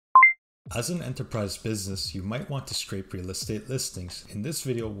As an enterprise business, you might want to scrape real estate listings. In this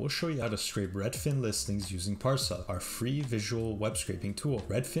video, we'll show you how to scrape Redfin listings using Parsup, our free visual web scraping tool.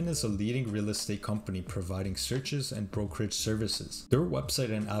 Redfin is a leading real estate company providing searches and brokerage services. Their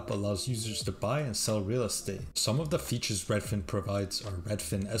website and app allows users to buy and sell real estate. Some of the features Redfin provides are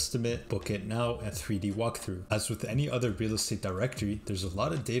Redfin Estimate, Book It Now, and 3D Walkthrough. As with any other real estate directory, there's a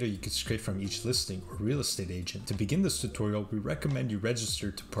lot of data you can scrape from each listing or real estate agent. To begin this tutorial, we recommend you register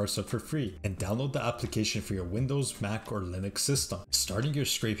to Parsup for free and download the application for your Windows, Mac, or Linux system. Starting your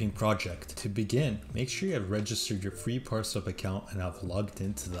scraping project. To begin, make sure you have registered your free Parsup account and have logged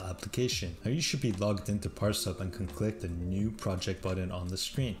into the application. Now you should be logged into Parsup and can click the New Project button on the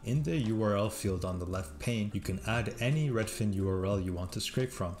screen. In the URL field on the left pane, you can add any Redfin URL you want to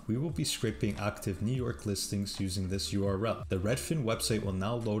scrape from. We will be scraping active New York listings using this URL. The Redfin website will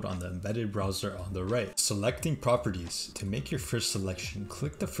now load on the embedded browser on the right. Selecting properties. To make your first selection,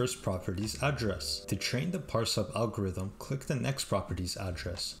 click the first property's address. To train the Parsup algorithm, click the next property's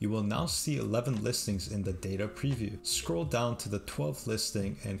address. You will now see 11 listings in the data preview. Scroll down to the 12th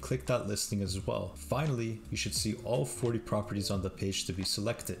listing and click that listing as well. Finally, you should see all 40 properties on the page to be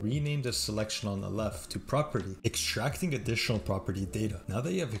selected. Rename the selection on the left to property. Extracting additional property data. Now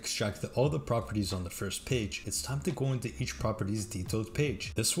that you have extracted all the properties on the first page, it's time to go into each property's detailed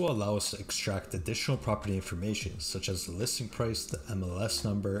page. This will allow us to extract additional property information such as the listing price, the MLS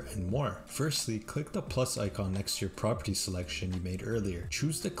number, and more. Firstly, click the plus icon next to your property selection you made earlier.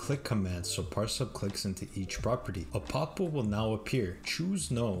 Choose the click command so Parsup clicks into each property. A pop-up will now appear.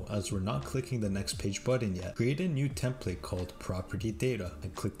 Choose no as we're not clicking the next page button yet. Create a new template called property data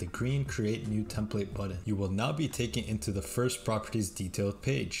and click the green create new template button. You will now be taken into the first property's detailed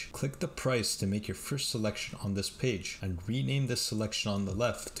page. Click the price to make your first selection on this page and rename this selection on the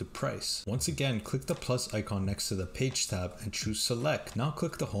left to price. Once again, click the plus icon next to the page tab and choose select. Now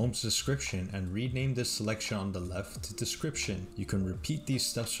click the home's description and rename this selection on the left to description. You can repeat these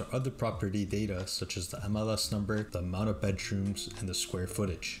steps for other property data such as the MLS number, the amount of bedrooms, and the square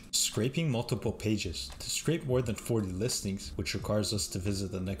footage. Scraping multiple pages. To scrape more than 40 listings, which requires us to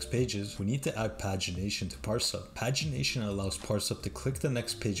visit the next pages, we need to add pagination to Parsup. Pagination allows Parsup to click the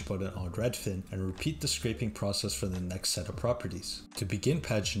next page button on Redfin and repeat the scraping process for the next set of properties. To begin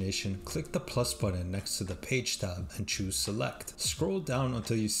pagination, click the plus button next to the page tab and choose select. Scroll down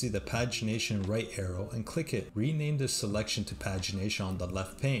until you see the pagination right arrow and click it. Rename this selection to pagination on the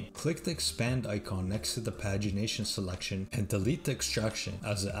left pane. Click the expand icon next to the pagination selection and delete the extraction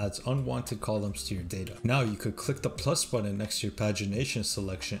as it adds unwanted columns to your data. Now you could click the plus button next to your pagination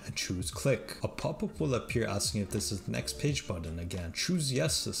selection and choose click. A pop-up will appear asking if this is the next page button again. Choose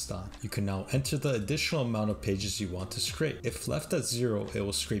yes this time. You can now enter the additional amount of pages you want to scrape. If left at 0, it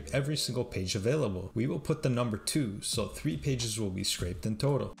will scrape every single page available. We will put the number 2, so 3 pages will be scraped in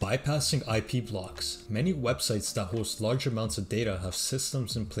total. Bypassing IP blocks. Many websites that host large amounts of data have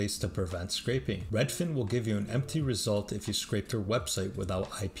systems in place to prevent scraping. Redfin will give you an empty result if you scrape their website without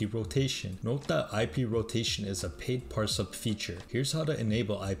IP rotation. Note that IP rotation is a paid Parsup feature. Here's how to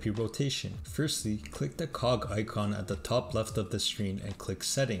enable IP rotation. Firstly, click the cog icon at the top left of the screen and click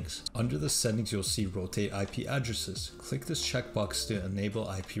settings. Under the settings, you'll see rotate IP addresses. Click this checkbox to enable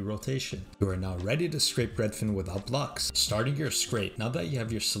IP rotation. You are now ready to scrape Redfin without blocks. Starting your scrape. Now that you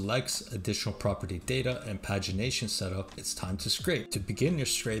have your selects, additional property data, and pagination set up, it's time to scrape. To begin your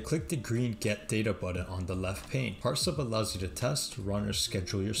scrape, click the green Get Data button on the left pane. Parsup allows you to test, run, or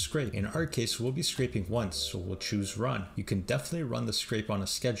schedule your scrape. In our case, we'll be scraping once, so we'll choose run. You can definitely run the scrape on a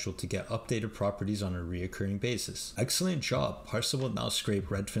schedule to get updated properties on a reoccurring basis. Excellent job! Parsup will now scrape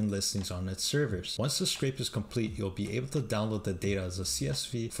Redfin listings on its servers. Once the scrape is complete, you'll be able to download the data as a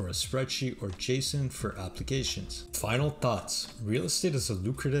CSV for a spreadsheet or JSON for applications. Final thoughts. Real estate is a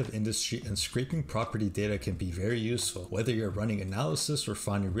lucrative industry and scraping property data can be very useful. Whether you're running analysis or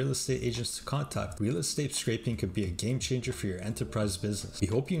finding real estate agents to contact, real estate scraping could be a game changer for your enterprise business. We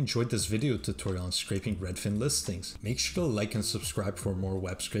hope you enjoyed this video tutorial on scraping Redfin listings. Make sure to like and subscribe for more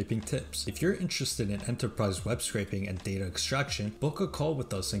web scraping tips. If you're interested in enterprise web scraping and data extraction, book a call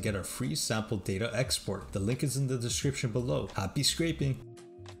with us and get a free sample data export. The link is in the description below. Happy scraping!